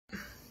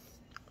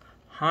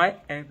Hi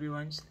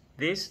everyone,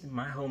 this is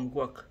my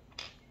homework.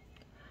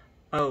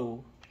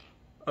 Code,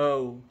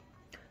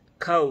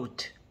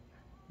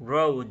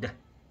 road,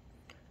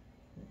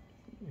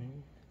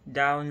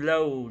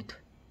 download,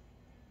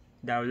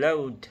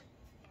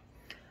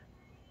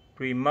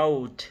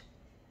 remote,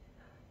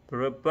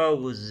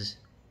 propose.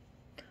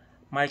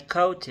 My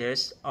coat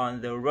is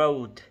on the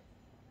road.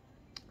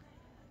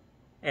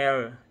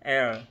 Air,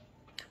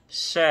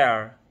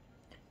 share,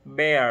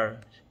 bear,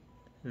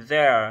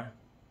 there,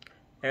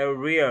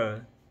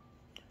 area,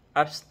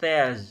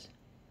 upstairs.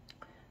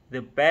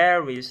 The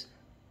bear is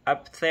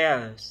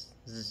upstairs.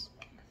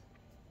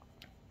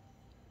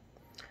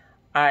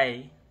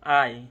 I,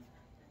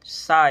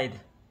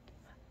 side,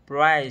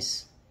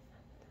 price,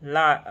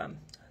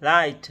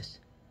 light,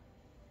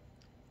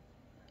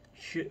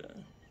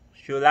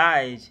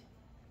 July,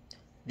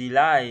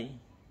 delay.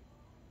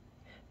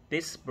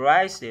 This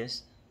price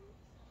is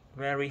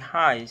very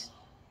high.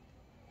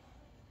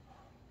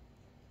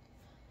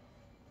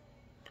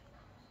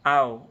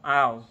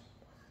 Ow,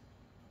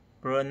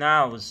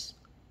 pronounce,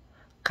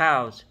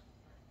 couch,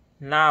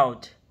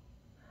 loud,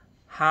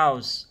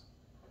 house,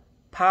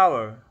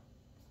 power.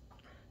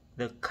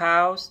 The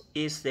couch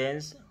is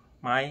in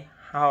my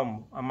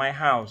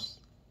house.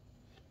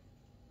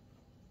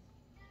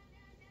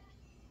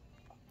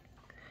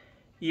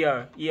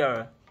 Ear,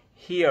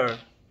 here,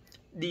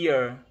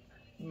 dear,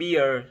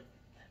 beer,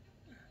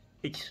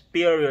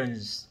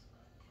 experience,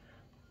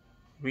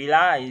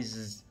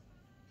 realize.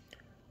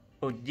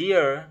 Oh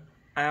dear,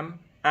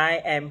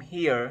 I am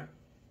here.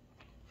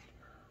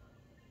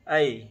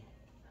 A,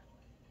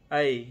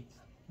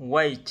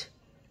 wait,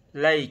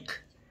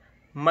 lake,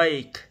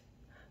 make,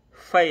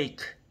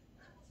 fake,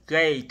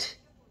 gate.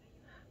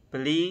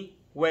 Please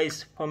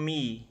wait for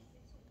me.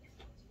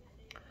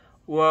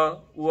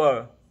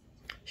 Were,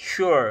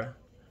 sure,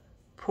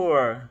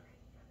 poor,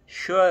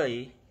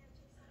 surely,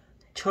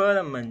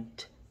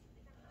 tournament,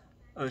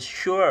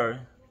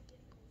 assure.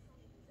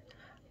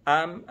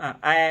 I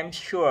am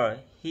sure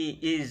he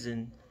is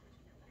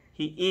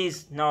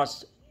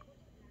not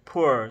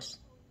poor.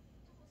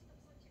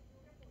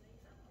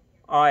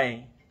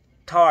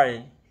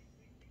 Toy,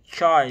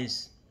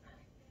 choice,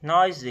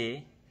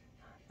 noisy,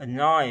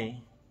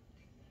 annoy.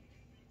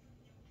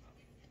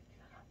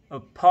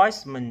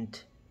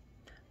 Appointment,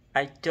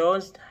 I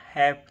don't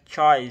have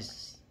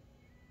choice.